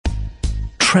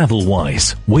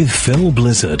TravelWise with Phil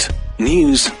Blizzard.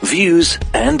 News, views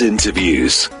and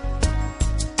interviews.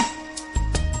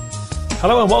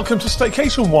 Hello and welcome to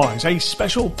StaycationWise, a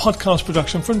special podcast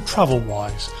production from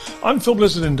TravelWise. I'm Phil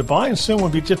Blizzard in Dubai, and soon we'll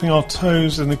be dipping our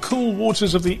toes in the cool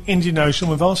waters of the Indian Ocean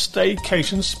with our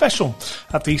staycation special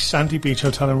at the Sandy Beach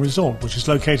Hotel and Resort, which is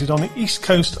located on the east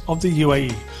coast of the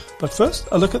UAE. But first,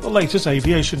 a look at the latest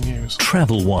aviation news.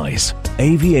 TravelWise,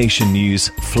 aviation news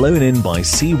flown in by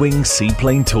Seawings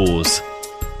Seaplane Tours.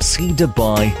 See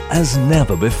Dubai as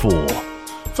never before.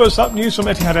 First up, news from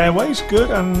Etihad Airways. Good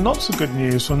and not so good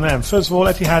news from them. First of all,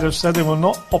 Etihad have said they will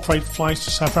not operate flights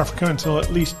to South Africa until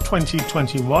at least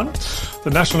 2021.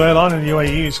 The national airline in the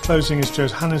UAE is closing its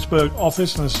Johannesburg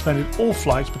office and has suspended all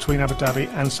flights between Abu Dhabi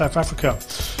and South Africa.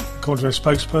 According to a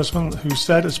spokesperson who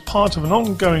said, as part of an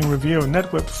ongoing review of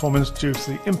network performance due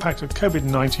to the impact of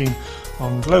COVID-19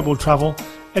 on global travel,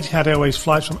 Etihad Airways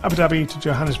flights from Abu Dhabi to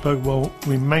Johannesburg will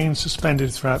remain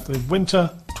suspended throughout the winter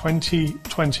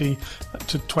 2020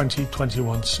 to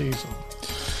 2021 season.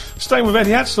 Staying with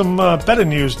Etihad, some better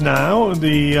news now.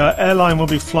 The airline will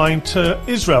be flying to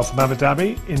Israel from Abu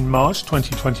Dhabi in March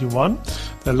 2021.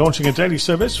 They're launching a daily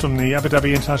service from the Abu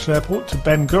Dhabi International Airport to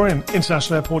Ben Gurion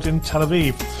International Airport in Tel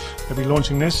Aviv. They'll be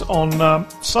launching this on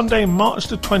Sunday, March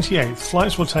the 28th.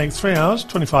 Flights will take 3 hours,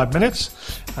 25 minutes,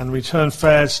 and return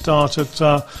fares start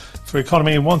at, for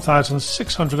economy,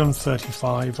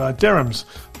 1,635 dirhams.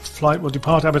 The flight will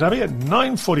depart Abu Dhabi at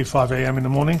 9:45 a.m. in the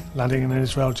morning, landing in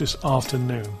Israel just after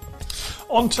noon.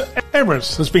 On to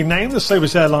Emirates has been named the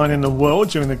safest airline in the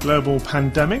world during the global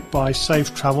pandemic by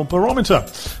Safe Travel Barometer.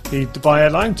 The Dubai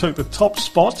airline took the top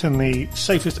spot in the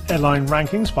safest airline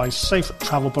rankings by Safe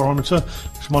Travel Barometer,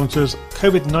 which monitors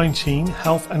COVID-19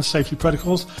 health and safety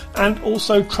protocols and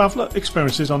also traveller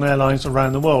experiences on airlines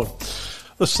around the world.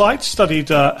 The site studied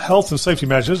health and safety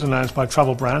measures announced by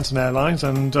travel brands and airlines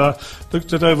and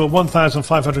looked at over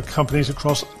 1,500 companies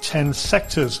across 10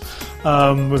 sectors,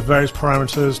 with various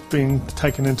parameters being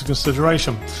taken into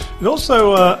consideration. It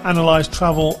also analysed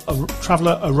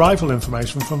traveller arrival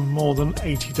information from more than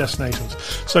 80 destinations.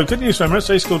 So good news for Emirates,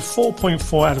 they scored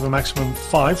 4.4 out of a maximum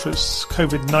 5 for its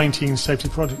COVID-19 safety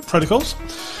protocols.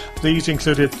 These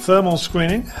included thermal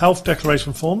screening, health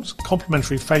declaration forms,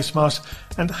 complimentary face masks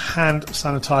and hand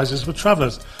sanitisers for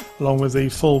travellers, along with the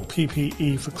full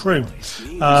PPE for crew.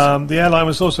 The airline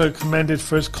was also commended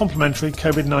for its complimentary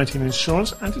COVID-19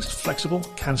 insurance and its flexible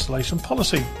cancellation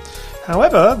policy.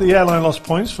 However, the airline lost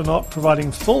points for not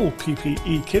providing full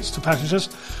PPE kits to passengers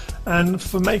and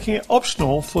for making it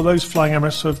optional for those flying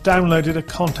Emirates who have downloaded a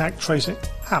contact tracing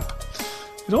app.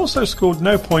 It also scored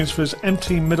no points for its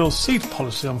empty middle seat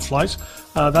policy on flights.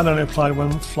 That only applied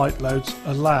when flight loads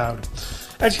allowed.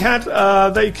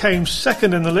 Etihad, they came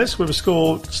second in the list with a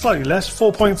score slightly less,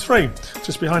 4.3,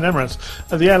 just behind Emirates.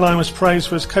 The airline was praised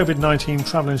for its COVID-19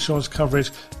 travel insurance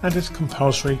coverage and its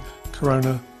compulsory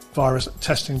coronavirus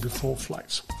testing before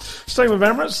flights. Staying with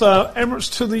Emirates,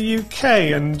 Emirates to the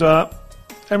UK, and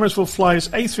Emirates will fly its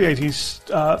A380s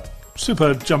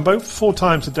Super Jumbo 4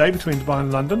 times a day between Dubai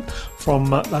and London,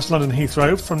 that's London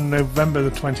Heathrow, from November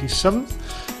the 27th.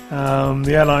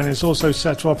 The airline is also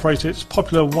set to operate its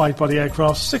popular wide-body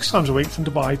aircraft 6 times a week from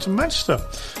Dubai to Manchester,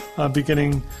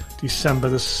 beginning December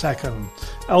the 2nd.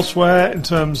 Elsewhere, in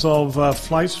terms of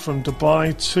flights from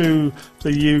Dubai to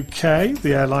the UK,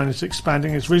 the airline is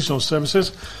expanding its regional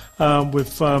services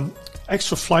with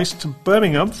extra flights to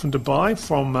Birmingham from Dubai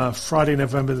from Friday,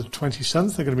 November the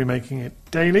 27th. They're going to be making it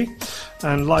daily.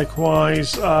 And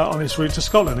likewise on its route to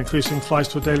Scotland, increasing flights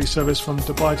to a daily service from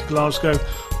Dubai to Glasgow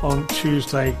on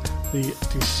Tuesday, the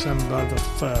December the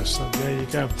 1st. So there you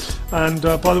go. And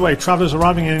by the way, travellers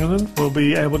arriving in England will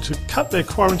be able to cut their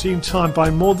quarantine time by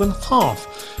more than half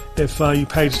if you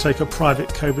pay to take a private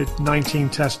COVID-19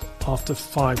 test after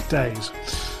 5 days.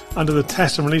 Under the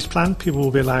test and release plan, people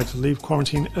will be allowed to leave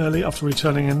quarantine early after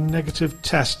returning a negative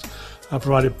test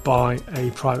provided by a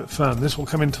private firm. This will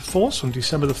come into force from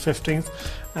December the 15th,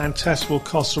 and tests will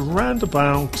cost around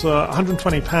about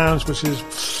 £120, which is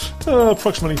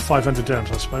approximately 500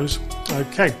 dirhams, I suppose.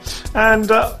 Okay. And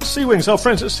Seawings, our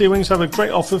friends at Seawings have a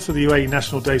great offer for the UAE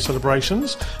National Day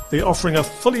celebrations. They're offering a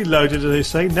fully loaded, as they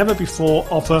say, never-before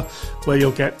offer where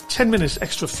you'll get 10 minutes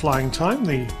extra flying time.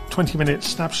 The 20-minute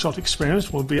snapshot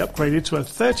experience will be upgraded to a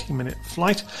 30-minute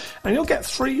flight, and you'll get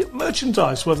free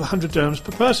merchandise worth 100 dirhams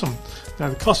per person. Now,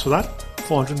 the cost for that,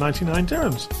 499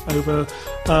 dirhams over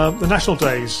the national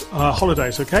days,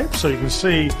 holidays, okay? So you can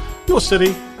see your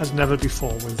city as never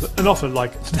before with an offer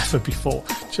like never before.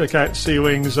 Check out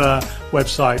Seawings'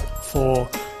 website for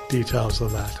details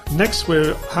of that. Next,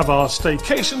 we'll have our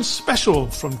staycation special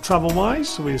from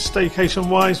TravelWise. We're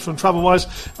StaycationWise from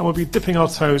TravelWise, and we'll be dipping our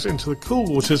toes into the cool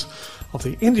waters of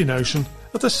the Indian Ocean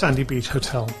at the Sandy Beach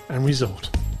Hotel and Resort.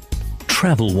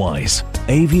 TravelWise,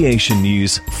 aviation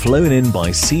news flown in by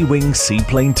Seawings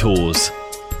Seaplane Tours.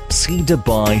 See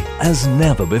Dubai as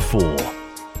never before.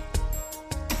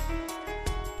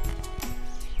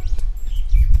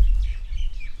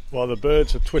 Well, the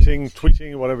birds are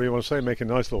tweeting, whatever you want to say, making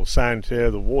nice little sound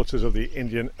here. The waters of the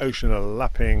Indian Ocean are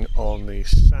lapping on the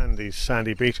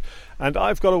sandy beach. And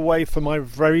I've got away for my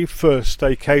very first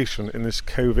staycation in this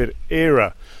COVID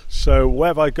era. So where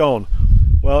have I gone?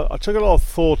 Well, I took a lot of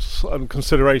thought and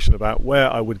consideration about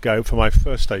where I would go for my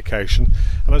first staycation.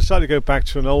 And I decided to go back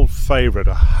to an old favourite,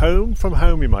 a home from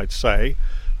home, you might say.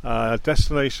 A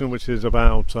destination which is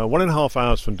about 1.5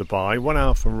 hours from Dubai, 1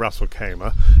 hour from Ras Al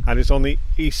Khaimah, and it's on the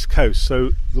east coast.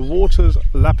 So the waters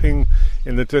lapping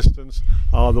in the distance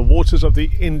are the waters of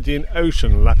the Indian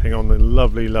Ocean lapping on the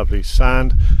lovely, lovely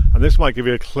sand. And this might give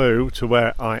you a clue to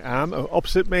where I am.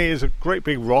 Opposite me is a great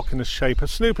big rock in the shape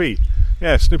of Snoopy.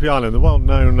 Yeah, Snoopy Island, the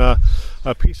well-known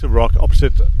piece of rock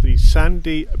opposite the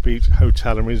Sandy Beach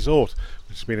Hotel and Resort,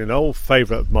 which has been an old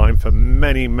favourite of mine for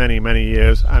many, many, many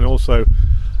years, and also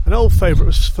an old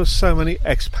favourite for so many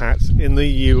expats in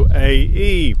the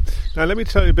UAE. Now, let me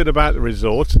tell you a bit about the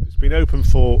resort. It's been open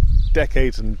for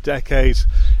decades and decades.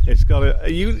 It's got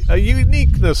a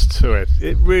uniqueness to it.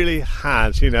 It really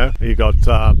has, you know. You've got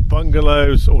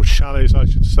bungalows, or chalets I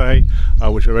should say,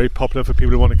 which are very popular for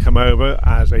people who want to come over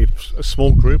as a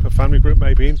small group, a family group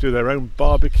maybe, and do their own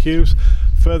barbecues.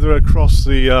 Further across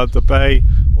the bay,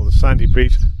 or the sandy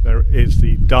beach, there is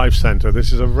the dive centre.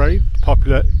 This is a very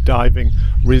popular diving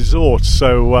resort,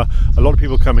 so a lot of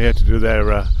people come here to do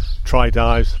their try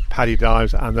dives, paddy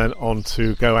dives, and then on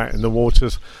to go out in the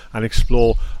waters and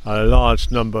explore a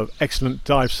large number of excellent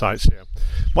dive sites here.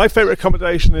 My favourite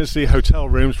accommodation is the hotel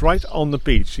rooms right on the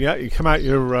beach. Yeah, you come out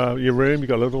your room, you've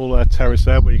got a little terrace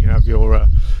there where you can have your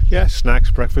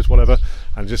snacks, breakfast, whatever,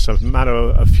 and just a matter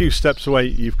of a few steps away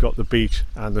you've got the beach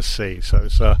and the sea, so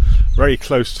it's very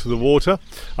close to the water.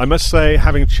 I must say,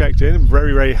 having checked in,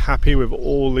 very, very happy with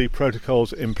all the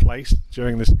protocols in place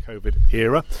during this COVID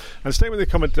era. And staying with the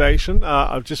accommodation,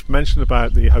 I've just mentioned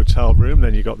about the hotel room.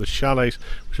 Then you've got the chalets,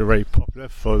 which are very popular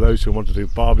for those who want to do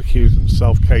barbecues and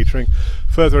self-catering.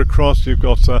 Further across, you've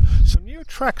got some new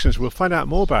attractions. We'll find out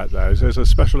more about those. There's a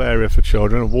special area for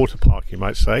children, a water park you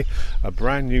might say, a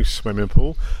brand new swimming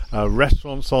pool,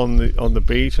 restaurants on the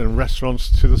beach, and restaurants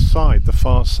to the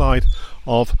far side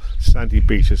of Sandy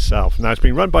Beach itself. Now, it's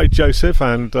been run by Joseph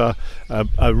and a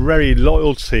very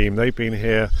loyal team. They've been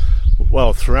here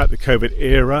throughout the COVID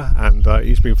era, and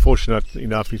he's been fortunate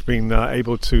enough. He's been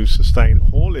able to sustain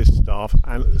all his staff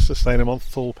and sustain them on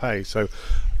full pay. So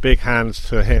big hands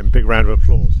to him, big round of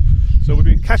applause. So we'll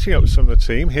be catching up with some of the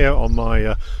team here on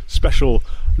my special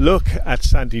look at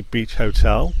Sandy Beach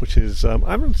Hotel, which is, I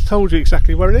haven't told you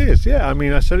exactly where it is. Yeah, I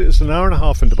mean, I said it's an hour and a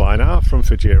half from Dubai, an hour from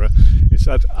Fujairah. It's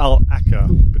at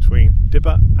Aqah, between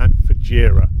Dibba and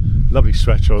Fujairah. Lovely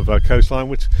stretch of coastline,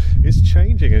 which is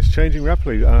changing. It's changing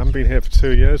rapidly. I haven't been here for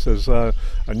 2 years. There's a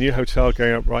new hotel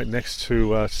going up right next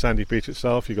to Sandy Beach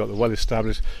itself. You've got the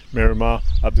well-established Miramar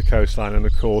up the coastline, and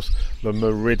of course the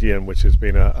Meridian, which has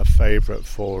been a favourite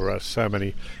for so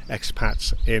many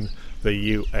expats in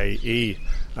the UAE.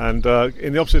 And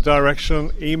in the opposite direction,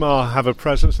 Emaar have a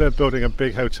presence. They're building a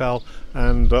big hotel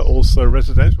and also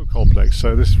residential complex.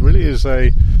 So this really is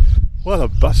a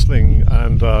bustling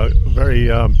and very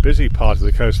busy part of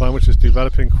the coastline, which is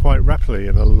developing quite rapidly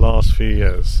in the last few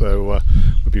years. So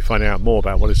we'll be finding out more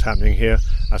about what is happening here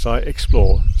as I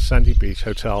explore Sandy Beach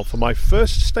Hotel for my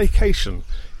first staycation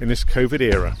in this COVID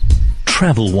era.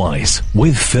 TravelWise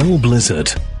with Phil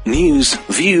Blizzard. News,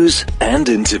 views and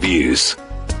interviews.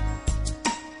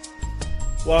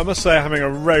 Well, I must say, having a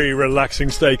very relaxing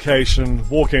staycation,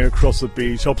 walking across the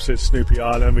beach opposite Snoopy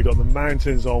Island. We've got the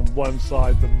mountains on one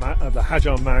side, the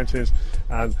Hajar Mountains,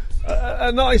 and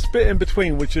a nice bit in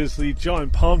between, which is the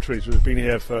giant palm trees, which have been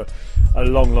here for a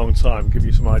long, long time. Give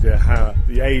you some idea how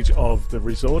the age of the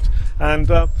resort. And,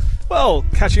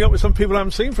 catching up with some people I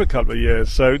haven't seen for a couple of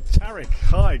years. So, Tarek,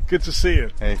 hi, good to see you.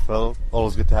 Hey, Phil,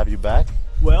 always good to have you back.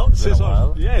 Well, it's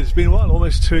been a while,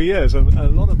 almost 2 years, and a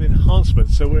lot of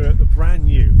enhancements. So we're at the brand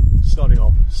new, starting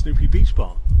off, Snoopy Beach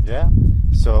Bar. Yeah,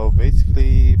 so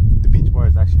basically the beach bar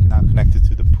is actually now connected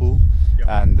to the pool,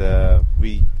 and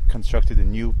we constructed a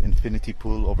new infinity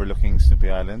pool overlooking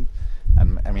Snoopy Island.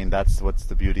 And I mean, that's what's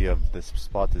the beauty of this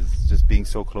spot, is just being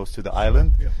so close to the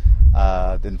island.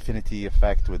 The infinity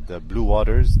effect with the blue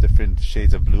waters, different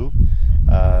shades of blue.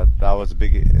 That was a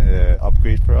big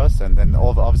upgrade for us. And then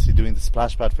obviously doing the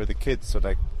splash pad for the kids, so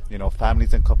like, you know,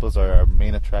 families and couples are our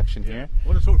main attraction here. I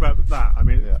want to talk about that. I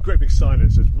mean, great big sign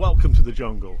that says "Welcome to the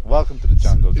jungle." Welcome to the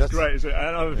jungle. It's great, isn't it?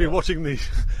 And I've been watching the.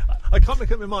 I can't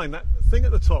make up my mind. That thing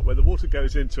at the top where the water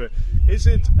goes into it. Is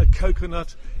it a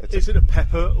coconut? Is it a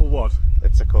pepper or what?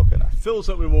 It's a coconut. Fills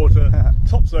up with water,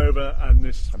 tops over, and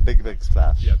this a big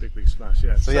splash. Yeah, big splash.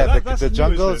 Yeah. So yeah, the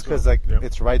jungle is because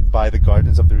it's right by the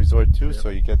gardens of the resort too. So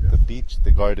you get the beach,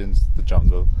 the gardens, the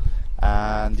jungle.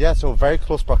 And yeah, so very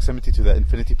close proximity to the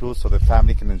infinity pool, so the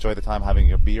family can enjoy the time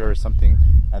having a beer or something,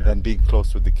 and then being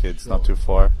close with the kids, not too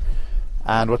far.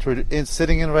 And what we're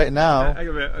sitting in right now... Hang on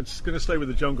a minute, I'm just going to stay with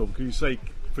the jungle, because you say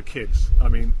for kids. I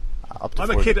mean, I'm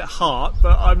 40. a kid at heart,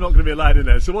 but I'm not going to be allowed in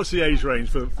there. So what's the age range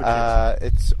for kids?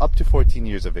 It's up to 14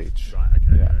 years of age. Right,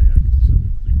 okay, yeah.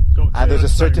 So and there's a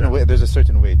certain weight. There's a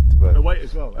certain weight. But a weight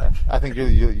as well. I think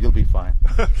you'll be fine.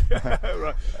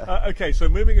 Right. Okay. So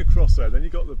moving across there, then you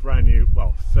got the brand new,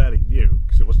 well, fairly new,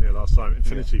 because it wasn't here last time,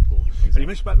 infinity pool. Exactly. And you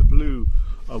mentioned about the blue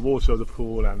water of the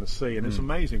pool and the sea, and it's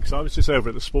amazing because I was just over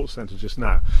at the sports centre just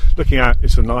now, looking out.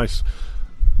 It's a nice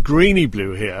greeny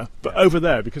blue here, but over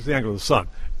there, because of the angle of the sun,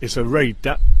 it's a very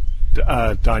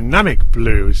dynamic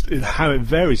blue. It's how it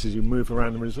varies as you move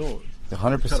around the resort.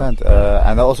 100%,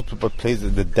 and that also plays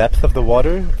the depth of the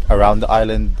water around the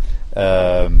island,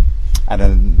 and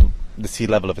then the sea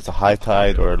level, if it's a high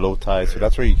tide or a low tide. So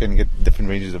that's where you can get different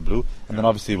ranges of blue, and then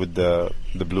obviously with the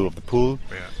blue of the pool,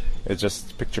 it's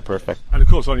just picture perfect. And of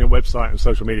course, on your website and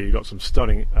social media, you've got some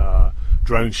stunning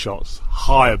drone shots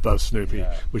high above Snoopy,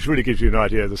 which really gives you an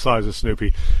idea of the size of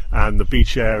Snoopy and the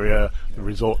beach area, the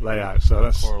resort layout. So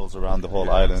that's corals around the whole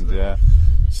island.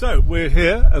 So we're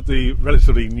here at the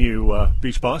relatively new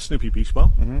beach bar, Snoopy Beach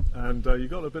Bar, and you've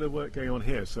got a bit of work going on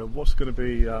here. So what's going to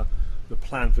be the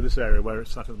plan for this area where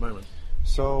it's at the moment?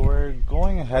 So we're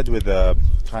going ahead with a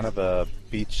kind of a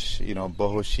beach,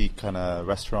 boho chic kind of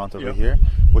restaurant over here,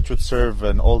 which would serve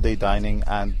an all-day dining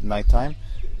and nighttime.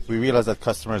 We realize that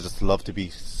customers just love to be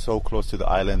so close to the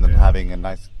island and having a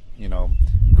nice,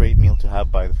 great meal to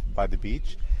have by the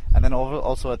beach. And then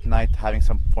also at night having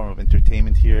some form of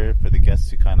entertainment here for the guests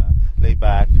to kind of lay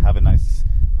back, have a nice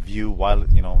view while,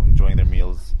 enjoying their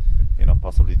meals,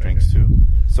 possibly drinks too.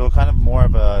 So kind of more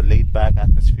of a laid back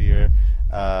atmosphere,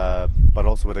 but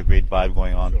also with a great vibe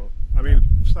going on. Sure. I mean,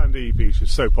 Sandy Beach is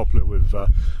so popular with a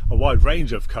wide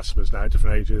range of customers now,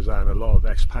 different ages, and a lot of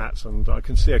expats. And I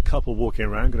can see a couple walking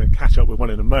around. Going to catch up with one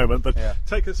in a moment. But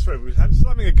take us through. We're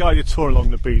having a guided tour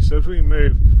along the beach. So as we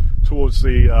move towards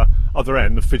the other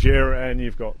end, the Fujairah end,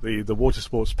 you've got the water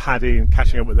sports paddy and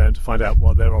catching up with them to find out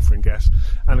what they're offering guests,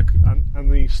 and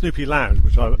the Snoopy Lounge,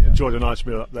 which I enjoyed a nice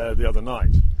meal up there the other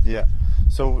night. Yeah.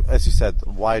 So, as you said, a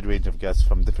wide range of guests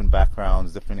from different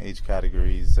backgrounds, different age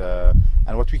categories,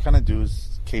 and what we kind of do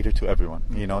is cater to everyone.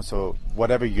 So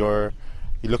whatever you're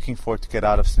looking for to get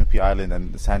out of Snoopy Island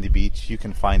and the sandy beach, you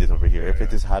can find it over here. If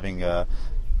it is having a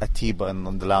tea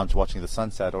on the lounge watching the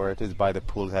sunset, or it is by the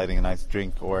pool having a nice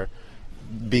drink, or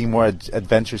being more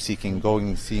adventure seeking, going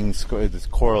and seeing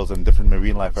corals and different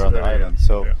marine life around the island.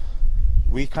 So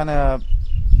we kind of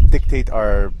dictate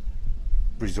our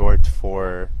resort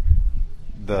for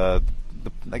the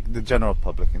general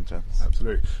public in general.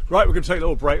 Absolutely. Right, we're going to take a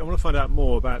little break. I want to find out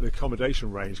more about the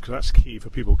accommodation range, because that's key for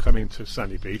people coming to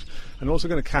Sandy Beach, and also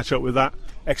going to catch up with that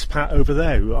expat over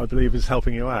there who I believe is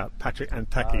helping you out, Patrick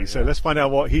Antaki. So let's find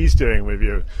out what he's doing with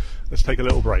you. Let's take a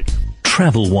little break.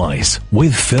 TravelWise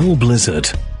with Phil Blizzard.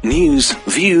 News,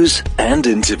 views and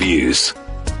interviews.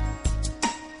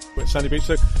 We're at Sandy Beach.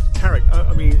 So, Tarek,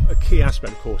 a key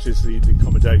aspect, of course, is the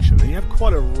accommodation. And you have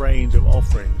quite a range of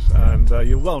offerings, and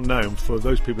you're well known for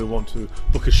those people who want to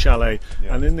book a chalet.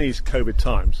 And in these COVID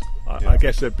times, I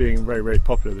guess they're being very, very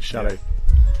popular, the chalet.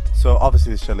 So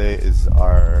obviously the chalet is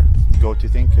our go-to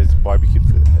thing, because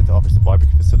it offers the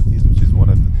barbecue facilities, which is one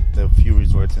of the few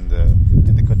resorts in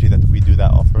the country that we do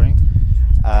that offering.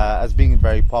 As being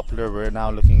very popular, we're now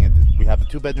looking at we have the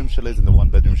 2-bedroom chalets and the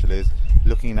 1-bedroom chalets,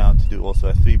 looking now to do also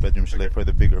a 3-bedroom chalet for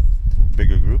the bigger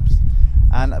groups.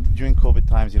 And during COVID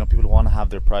times, people want to have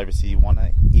their privacy, want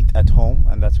to eat at home,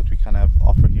 and that's what we kind of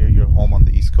offer here. You're home on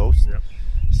the East Coast.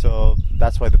 So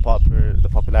that's why the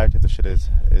popularity of the chalets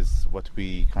is what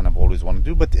we kind of always want to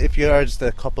do. But if you are just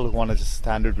a couple who want a just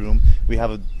standard room, we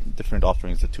have different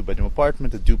offerings: a 2-bedroom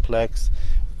apartment, a duplex,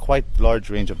 quite large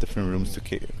range of different rooms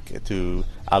to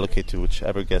allocate to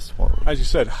whichever guest wants. As you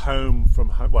said, home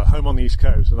on the East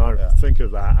Coast, and I think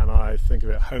of that, and I think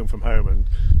of it home from home. And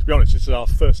to be honest, this is our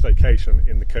first staycation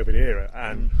in the COVID era,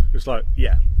 and it's like,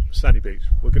 Sandy Beach,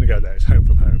 we're going to go there. It's home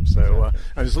from home. So,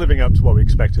 and it's living up to what we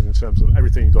expected in terms of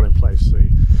everything you've got in place, the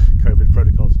COVID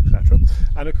protocols, etc.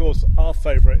 And of course, our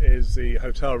favourite is the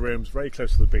hotel rooms very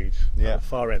close to the beach, at the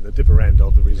far end, the dipper end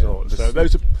of the resort. So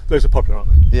those are popular,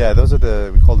 aren't they? Yeah, those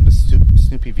are we call them the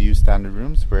Snoopy View standard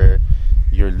rooms, where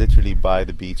you're literally by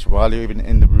the beach. While you're even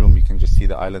in the room, you can just see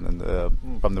the island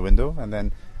from the window, and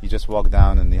then you just walk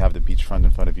down and you have the beachfront in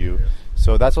front of you.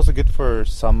 So that's also good for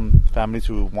some families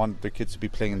who want their kids to be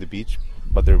playing in the beach,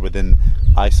 but they're within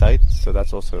eyesight. So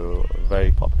that's also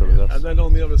very popular with us. And then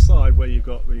on the other side, where you've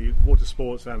got the water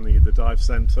sports and the dive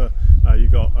centre,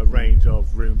 you've got a range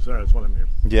of rooms there as well.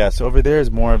 Yeah, so over there is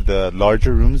more of the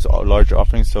larger rooms, larger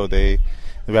offerings. So we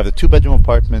have the 2-bedroom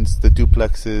apartments, the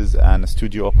duplexes, and the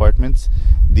studio apartments.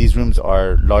 These rooms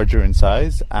are larger in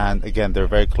size, and again, they're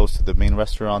very close to the main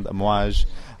restaurant, Amouage.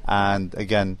 And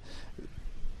again,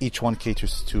 each one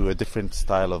caters to a different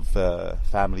style of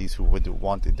families who would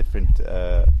want a different,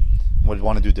 would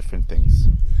want to do different things.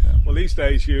 Yeah. Well, these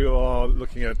days you are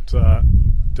looking at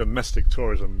domestic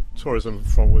tourism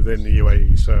from within the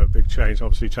UAE. So a big change,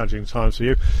 obviously challenging times for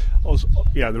you. Also,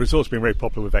 the resort's been very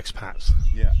popular with expats.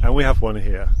 Yeah. And we have one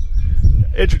here.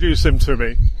 Introduce him to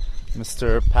me.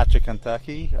 Mr. Patrick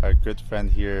Antaki, our good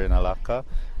friend here in Aqah,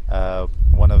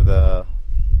 one of the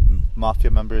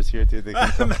mafia members here too.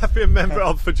 Mafia member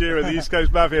of Fujairah, the East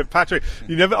Coast Mafia. Patrick,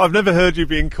 I've never heard you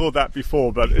being called that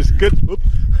before, but it's good.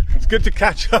 It's good to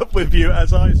catch up with you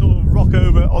as I sort of rock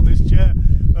over on this chair.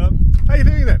 How are you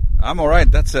doing then? I'm all right.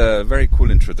 That's a very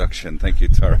cool introduction. Thank you,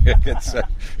 Tariq.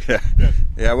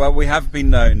 Yeah. Well, we have been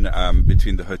known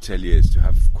between the hoteliers to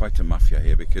have quite a mafia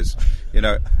here because,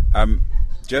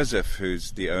 Joseph,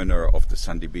 who's the owner of the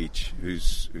Sandy Beach,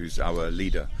 who's our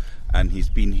leader, and he's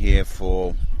been here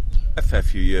for a fair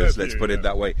few years, let's put it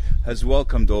that way, has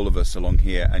welcomed all of us along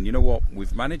here. And you know what?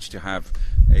 We've managed to have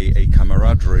a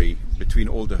camaraderie between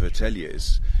all the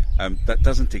hoteliers that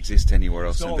doesn't exist anywhere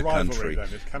else in the country.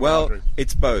 Well,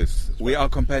 it's both. We are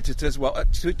competitors. Well,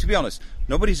 to be honest,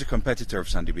 nobody's a competitor of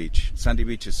Sandy Beach. Sandy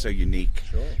Beach is so unique.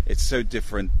 Sure. It's so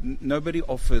different. Nobody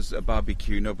offers a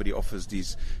barbecue. Nobody offers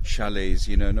these chalets.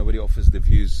 Nobody offers the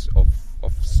views of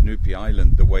Snoopy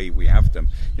Island the way we have them.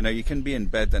 You can be in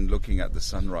bed and looking at the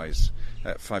sunrise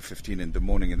at 5:15 in the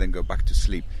morning and then go back to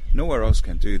sleep. Nowhere else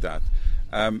can do that.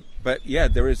 But yeah,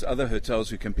 there is other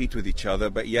hotels who compete with each other,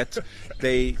 but yet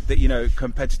they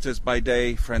competitors by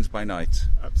day, friends by night.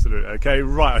 Absolutely. Okay,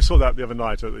 right. I saw that the other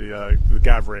night at the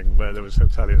gathering where there was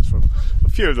hoteliers from a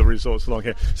few of the resorts along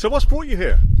here. So what's brought you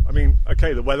here? I mean,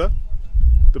 okay, the weather,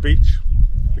 the beach,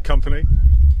 the company,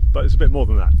 but it's a bit more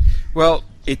than that. Well,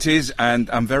 it is, and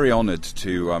I'm very honoured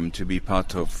to be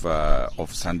part of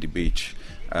Sandy Beach.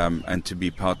 And to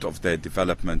be part of their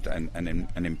development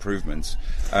and improvements.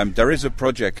 There is a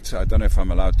project, I don't know if I'm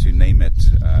allowed to name it,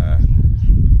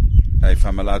 if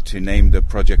I'm allowed to name the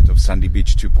project of Sandy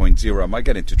Beach 2.0. I might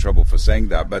get into trouble for saying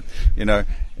that, but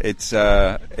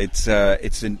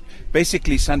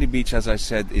basically Sandy Beach, as I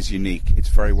said, is unique. It's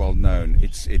very well known.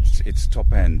 It's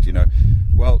top end.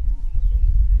 Well,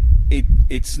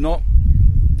 it's not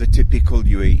the typical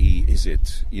UAE, is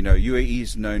it? UAE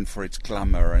is known for its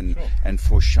glamour and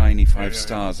for shiny five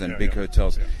stars and big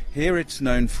hotels. Yeah. Here it's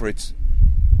known for its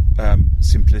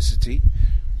simplicity,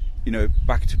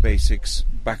 back to basics,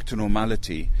 back to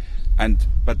normality,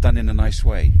 but done in a nice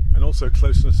way. And also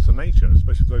closeness to nature,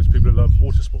 especially for those people who love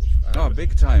water sports.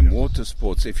 Big time, water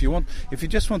sports. If you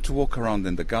just want to walk around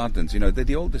in the gardens, they're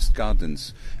the oldest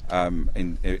gardens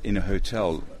in a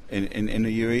hotel. In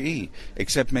the UAE,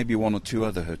 except maybe one or two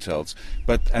other hotels.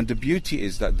 And the beauty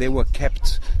is that they were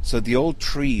kept, so the old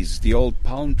trees, the old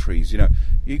palm trees,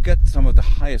 you get some of the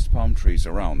highest palm trees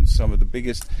around, some of the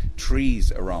biggest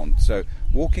trees around. So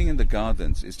walking in the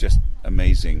gardens is just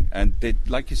amazing. And they,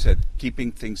 like you said,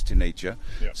 keeping things to nature.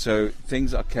 Yeah. So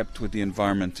things are kept with the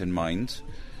environment in mind.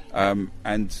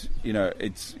 It's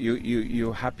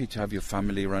you're happy to have your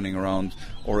family running around,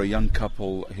 or a young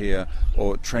couple here,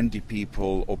 or trendy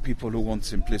people, or people who want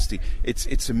simplicity.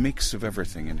 It's a mix of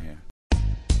everything in here.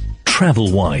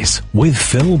 TravelWise with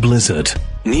Phil Blizzard.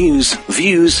 News,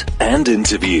 views, and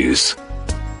interviews.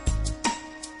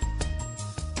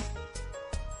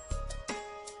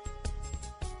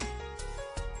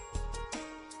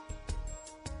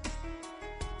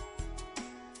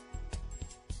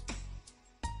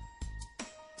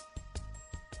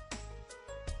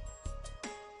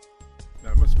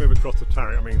 let's move across to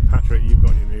Tarek. I mean, Patrick, you've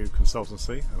got your new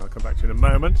consultancy, and I'll come back to you in a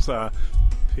moment.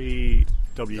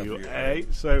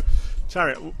 PWA. So,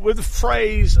 Tarek, with the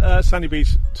phrase Sandy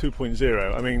Beach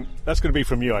 2.0, I mean, that's going to be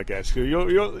from you, I guess.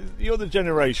 You're the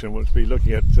generation which will be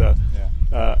looking at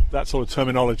that sort of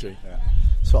terminology. Yeah.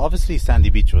 So obviously Sandy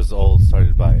Beach was all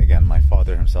started by, again, my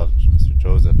father himself, Mr.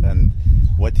 Joseph, and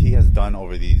what he has done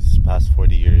over these past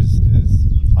 40 years is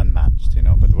unmatched,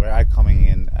 but where I'm coming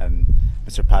in and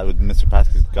with Mr.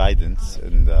 Patrick's guidance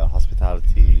in the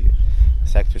hospitality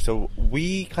sector, so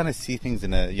we kind of see things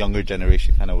in a younger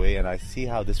generation kind of way, and I see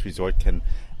how this resort can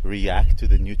react to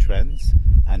the new trends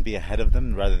and be ahead of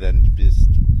them rather than just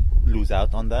lose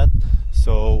out on that.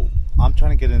 So I'm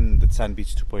trying to get in the Sand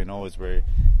Beach 2.0 is where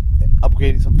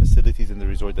upgrading some facilities in the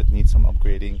resort that need some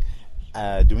upgrading,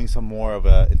 doing some more of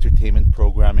entertainment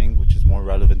programming, which is more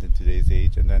relevant in today's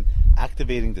age, and then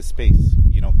activating the space,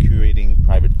 curating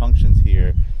private functions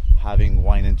here, having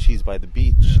wine and cheese by the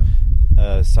beach,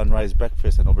 sunrise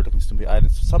breakfast and overlooking Snoopy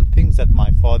Island. So some things that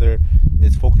my father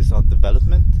is focused on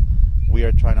development, we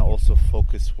are trying to also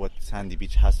focus what Sandy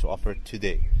Beach has to offer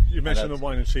today. You mentioned the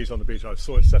wine and cheese on the beach. I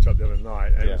saw it set up the other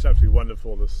night, and it was absolutely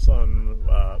wonderful. The sun,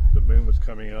 the moon was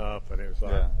coming up, and it was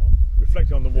like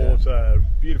reflecting on the water.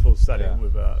 Beautiful setting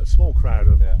with a small crowd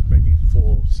of maybe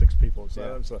 4-6 people. So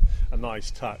that was a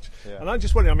nice touch. And I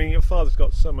just wonder, I mean, your father's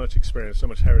got so much experience, so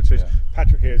much heritage.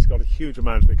 Patrick here has got a huge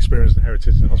amount of experience and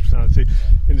heritage in the hospitality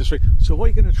industry. So what are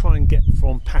you going to try and get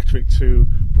from Patrick to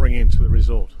bring into the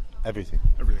resort? Everything.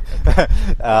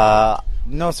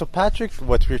 No, so Patrick,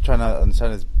 what we're trying to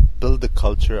understand is build the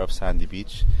culture of Sandy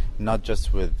Beach, not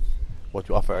just with what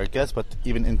we offer our guests, but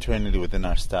even internally within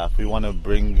our staff. We want to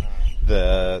bring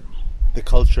the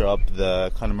culture up,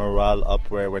 the kind of morale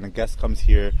up, where when a guest comes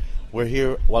here, we're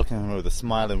here welcoming him with a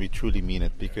smile, and we truly mean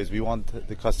it, because we want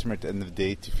the customer at the end of the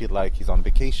day to feel like he's on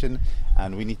vacation,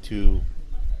 and we need to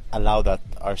allow that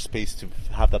our space to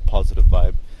have that positive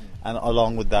vibe. And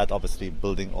along with that, obviously,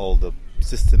 building all the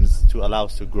systems to allow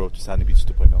us to grow to Sandy Beach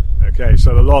 2.0. Okay,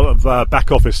 so a lot of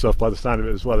back office stuff by the sound of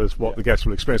it, as well as what the guests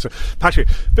will experience. So, Patrick,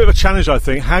 a bit of a challenge, I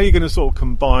think. How are you going to sort of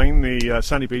combine the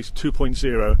Sandy Beach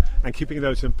 2.0 and keeping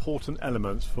those important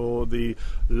elements for the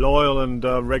loyal and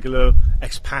regular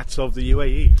expats of the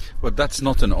UAE? Well, that's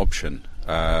not an option.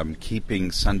 Keeping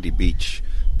Sandy Beach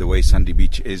the way Sandy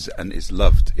Beach is and is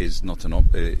loved is not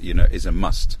is a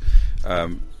must.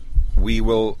 We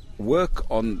will work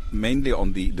on mainly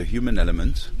on the human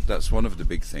element. That's one of the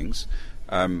big things.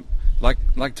 Like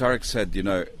Tarek said,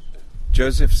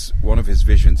 Joseph's one of his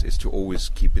visions is to always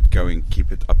keep it going,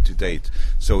 keep it up to date.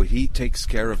 So he takes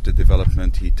care of the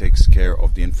development, he takes care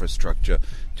of the infrastructure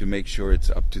to make sure it's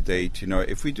up to date.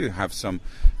 If we do have some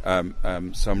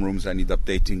rooms that need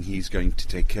updating, he's going to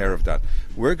take care of that.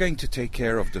 We're going to take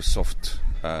care of the soft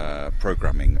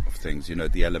programming of things,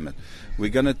 the element. We're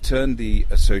going to turn the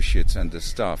associates and the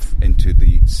staff into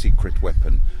the secret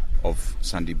weapon of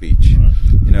Sandy Beach.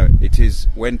 Right. It is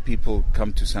when people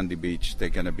come to Sandy Beach, they're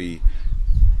going to be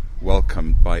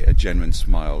welcomed by a genuine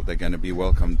smile. They're going to be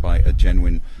welcomed by a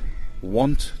genuine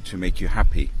want to make you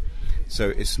happy. So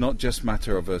it's not just a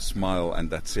matter of a smile and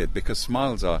that's it, because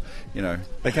smiles are,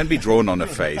 they can be drawn on a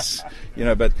face,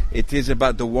 but it is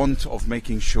about the want of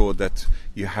making sure that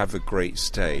you have a great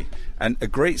stay. And a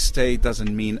great stay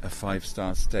doesn't mean a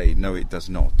 5-star stay. No, it does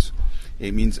not.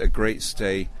 It means a great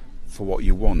stay for what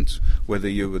you want, whether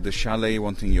you're with the chalet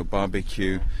wanting your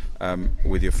barbecue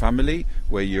with your family,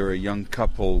 where you're a young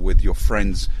couple with your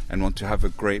friends and want to have a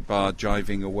great bar,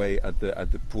 jiving away at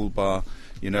the pool bar,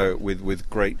 with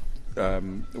great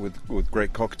with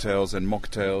great cocktails and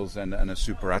mocktails and a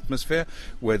super atmosphere,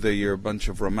 whether you're a bunch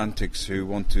of romantics who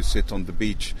want to sit on the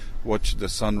beach, watch the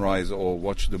sunrise or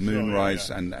watch the moon rise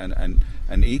and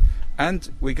eat. And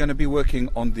we're going to be working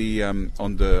on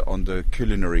the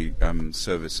culinary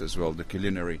service as well, the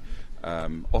culinary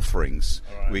offerings.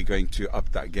 Right. We're going to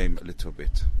up that game a little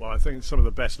bit. Well, I think some of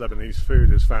the best Lebanese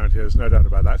food is found here, there's no doubt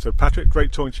about that. So Patrick,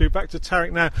 great talking to you. Back to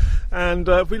Tarek now, and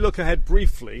if we look ahead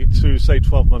briefly to say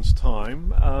 12 months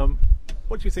time,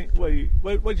 what do you think, where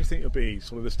do you think you'll be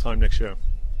sort of this time next year?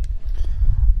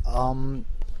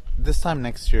 This time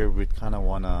next year we'd kind of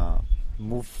want to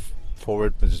move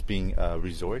forward with just being a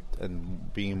resort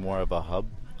and being more of a hub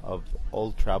of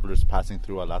all travelers passing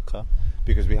through Aqah,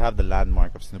 because we have the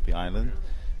landmark of Snoopy Island.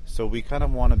 So we kind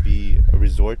of want to be a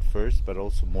resort first, but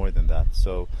also more than that.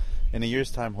 So in a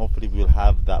year's time, hopefully we'll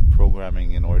have that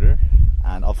programming in order,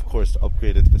 and of course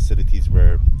upgraded facilities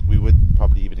where we would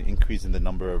probably even increase in the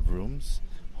number of rooms,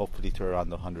 hopefully to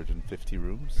around 150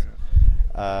 rooms.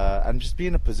 And just be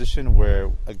in a position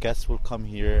where a guest will come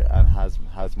here and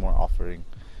has more offering.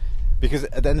 Because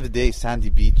at the end of the day, Sandy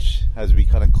Beach, as we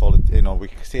kind of call it, we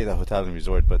say the hotel and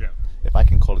resort, but if I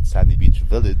can call it Sandy Beach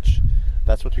Village,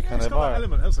 that's what we kind of are. That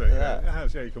element, hasn't it? Yeah. It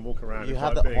has. Yeah, you can walk around. You It's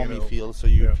have like that being homey feel, so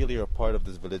you feel you're a part of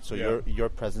this village. So Yeah. your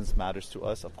presence matters to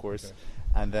us, of course.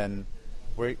 And then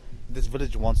this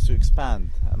village wants to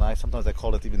expand, and sometimes I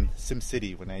call it even Sim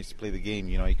City when I used to play the game.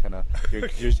 You kind of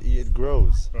it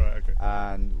grows, Right, okay.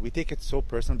 and we take it so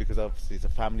personal because obviously it's a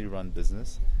family-run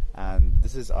business, and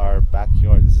this is our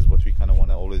backyard. This is what we kind of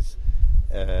want to always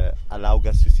allow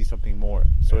guests to see something more.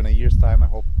 So in a year's time, I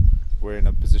hope we're in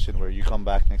a position where you come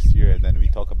back next year and then we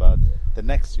talk about the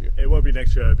next year. It won't be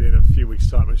next year, it'll be in a few weeks'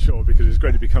 time, I'm sure, because it's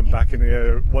great to come back in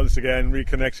here once again,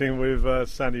 reconnecting with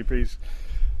Sandy Beach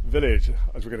Village,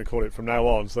 as we're going to call it from now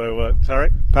on. So,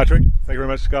 Tarek, Patrick, thank you very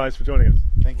much, guys, for joining us.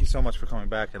 Thank you so much for coming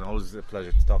back, and always a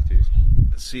pleasure to talk to you.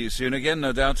 See you soon again,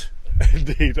 no doubt.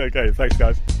 Indeed. Okay, thanks,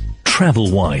 guys.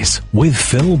 TravelWise with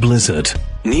Phil Blizzard.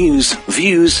 News,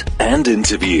 views, and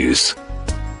interviews.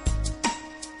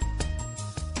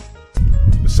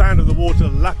 The sound of the water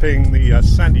lapping the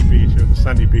sandy beach at the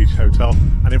Sandy Beach Hotel.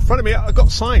 And in front of me, I've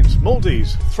got signs.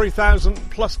 Maldives, 3,000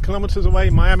 plus kilometres away.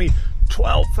 Miami,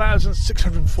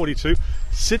 12,642.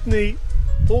 Sydney,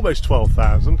 almost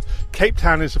 12,000. Cape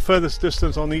Town is the furthest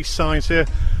distance on these signs here,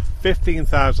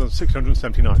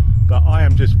 15,679. But I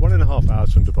am just 1.5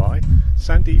 hours from Dubai,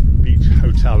 Sandy Beach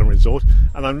Hotel and Resort,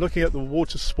 and I'm looking at the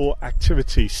water sport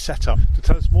activity setup. To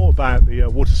tell us more about the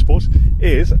water sports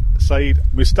is Saeed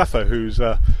Mustafa, who's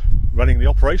running the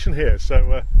operation here.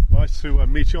 So nice to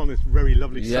meet you on this very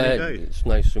lovely sunny day. It's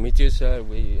nice to meet you, sir.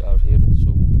 We are here in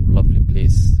so lovely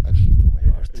place, actually, to my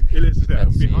heart. It is there,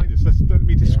 behind us. Let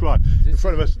me describe. In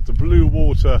front of us, the blue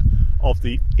water of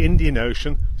the Indian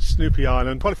Ocean, Snoopy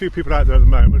Island. Quite a few people out there at the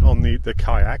moment on the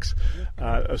kayaks.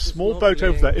 A small boat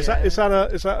over there. Is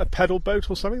that a pedal boat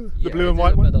or something? The blue and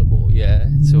white one? Pedal boat, yeah.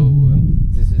 So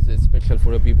this is special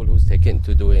for the people who's taken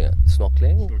to doing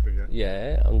snorkeling.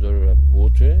 Yeah, under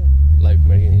water. Live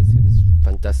marine is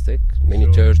fantastic.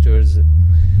 Many turtles,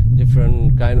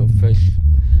 different kind of fish.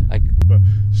 But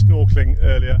snorkeling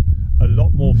earlier, a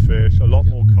lot more fish, a lot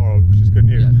more coral, which is good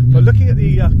news. But looking at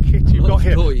the kit you've got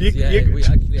here, toys, we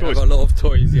actually have a lot of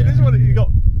toys. Yeah, this one you've got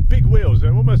big wheels.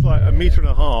 They're almost like a metre and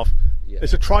a half. Yeah.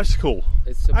 It's a tricycle.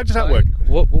 How does that work?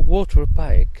 Water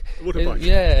bike. Water bike.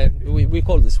 Yeah, we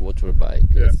call this water bike.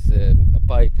 Yeah. It's a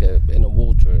bike in the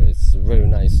water. It's very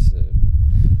nice.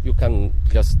 You can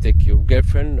just take your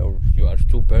girlfriend, or you are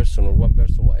two person or one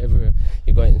person, whatever.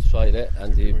 You go inside it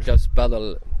and you just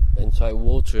paddle inside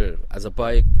water as a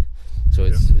bike. So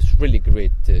it's really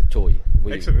great toy.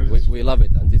 We love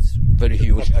it, and it's very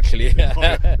huge actually.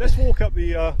 Let's walk up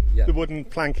the wooden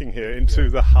planking here into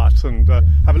the hut and have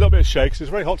a little bit of shake. It's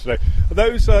very hot today.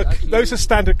 Those are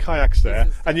standard kayaks there,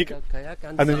 and you can kayak,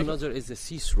 and another is the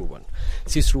see-through one.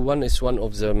 See-through one is one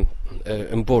of the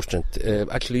important.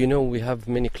 Actually, we have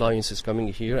many clients is coming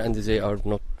here, and they are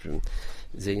not.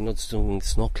 They're not doing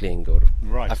snorkeling or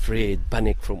afraid,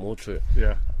 panic from water.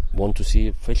 Yeah. Want to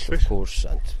see fish, of course,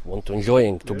 and want to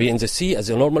enjoying to be in the sea as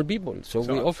a normal people. So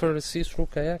we offer a see-through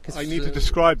kayak. I need to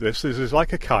describe this. This is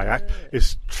like a kayak.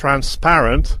 It's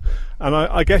transparent, and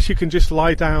I guess you can just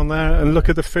lie down there and look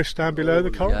at the fish down below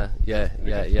the coral. Yeah.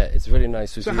 It's very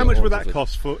nice to see. So how much would that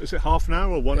cost for? Is it half an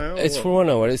hour or 1 hour? It's for 1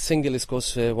 hour. A single is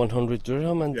cost 100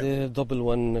 dirham, and the double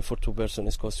one for two person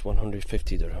is cost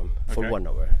 150 dirham for 1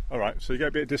 hour. All right, so you get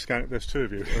a bit of discount if there's two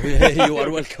of you. You are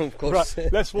welcome, of course.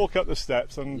 Right, let's walk up the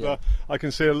steps, and I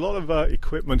can see a lot of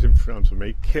equipment in front of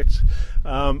me, kit.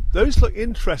 Those look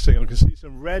interesting. I can see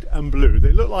some red and blue.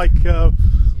 They look like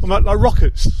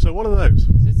rockets. So what are those?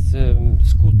 It's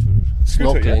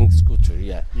snorkeling scooter.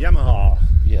 Yeah. Yamaha.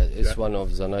 Yeah, it's one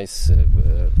of the nice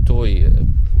toy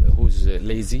who's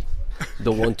lazy.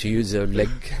 Don't want to use their leg.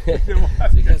 So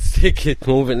you just take it,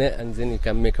 moving it, and then you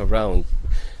can make a round.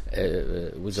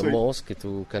 With a mask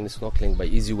to kind of snorkeling by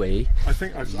easy way. I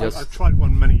think I've tried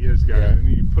one many years ago, and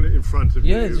you put it in front of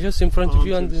you. Yeah, it's just in front of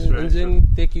you, and then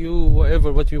take you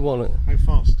what you want. How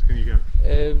fast can you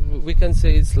go? We can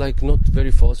say it's like not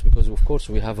very fast, because of course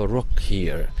we have a rock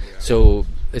here, so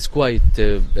it's quite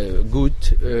good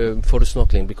for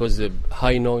snorkeling, because the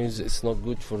high noise is not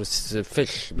good for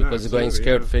fish, because they're going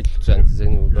scared fish and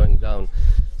then we're going down.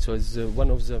 So it's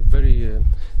one of the very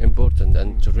important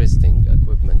and interesting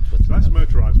equipment. So that's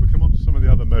motorised. We'll come on to some of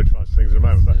the other motorised things in a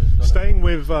moment. But staying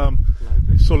with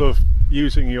sort of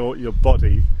using your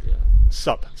body,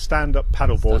 stand-up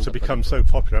paddleboards have become so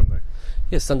popular, haven't they?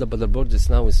 Yes, stand-up paddleboard is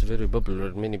very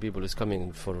popular. Many people is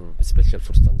coming especially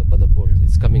for stand-up paddleboard.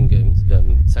 It's coming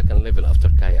the second level after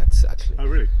kayaks, actually. Oh,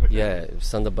 really? Okay. Yeah,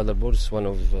 stand-up paddleboard is one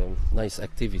of nice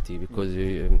activity, because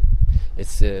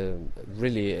It's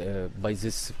really, by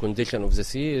this condition of the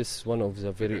sea, is one of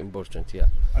the very important,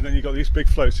 And then you've got these big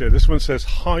floats here. This one says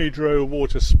Hydro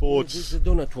Water Sports. This is the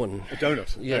donut one. A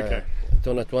donut? Yeah, okay.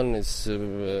 donut one is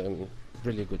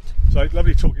really good. So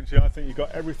lovely talking to you. I think you've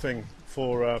got everything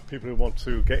for people who want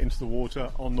to get into the water,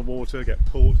 on the water, get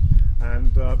pulled.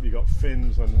 And you've got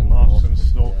fins and masks and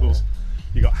snorkels. Yeah.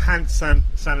 You've got hand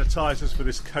sanitizers for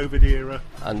this COVID era.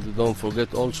 And don't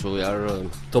forget also, we are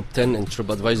top 10 in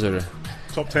TripAdvisor.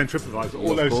 Top 10 TripAdvisor,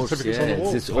 all those certificates on the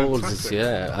wall. This, all this,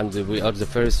 and we are the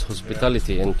first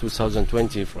hospitality in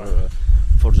 2020 for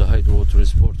the hydrowater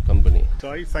sport company.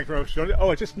 Thank you very much, Johnny.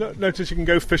 Oh, I just noticed you can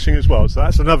go fishing as well, so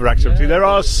that's another activity. There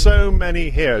are so many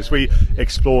here as we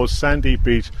explore Sandy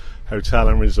Beach Hotel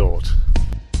and Resort.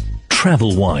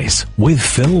 TravelWise with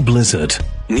Phil Blizzard.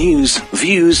 News,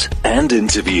 views and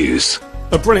interviews.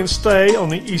 A brilliant stay on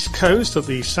the East Coast at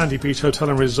the Sandy Beach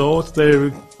Hotel and Resort.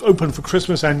 They're open for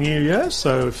Christmas and New Year,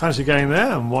 so fancy going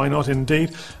there, and why not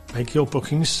indeed make your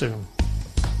bookings soon.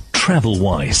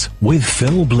 TravelWise with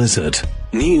Phil Blizzard.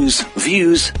 News,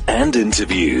 views and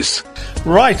interviews.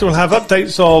 Right, we'll have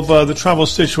updates of the travel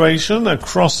situation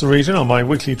across the region on my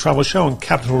weekly travel show on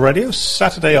Capital Radio,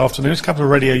 Saturday afternoons, Capital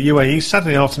Radio UAE,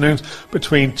 Saturday afternoons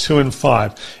between 2 and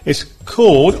 5. It's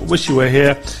called Wish You Were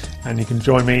Here, and you can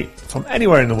join me from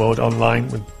anywhere in the world online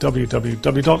with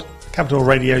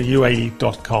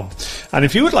www.capitalradiouae.com. And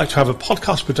if you would like to have a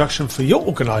podcast production for your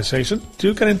organisation,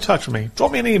 do get in touch with me.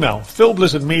 Drop me an email,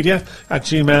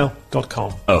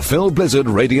 philblizzardmedia@gmail.com. A Phil Blizzard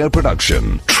radio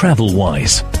production.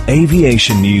 TravelWise.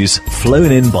 Aviation news flown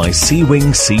in by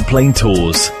Seawings Seaplane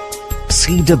Tours.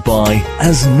 See Dubai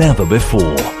as never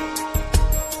before.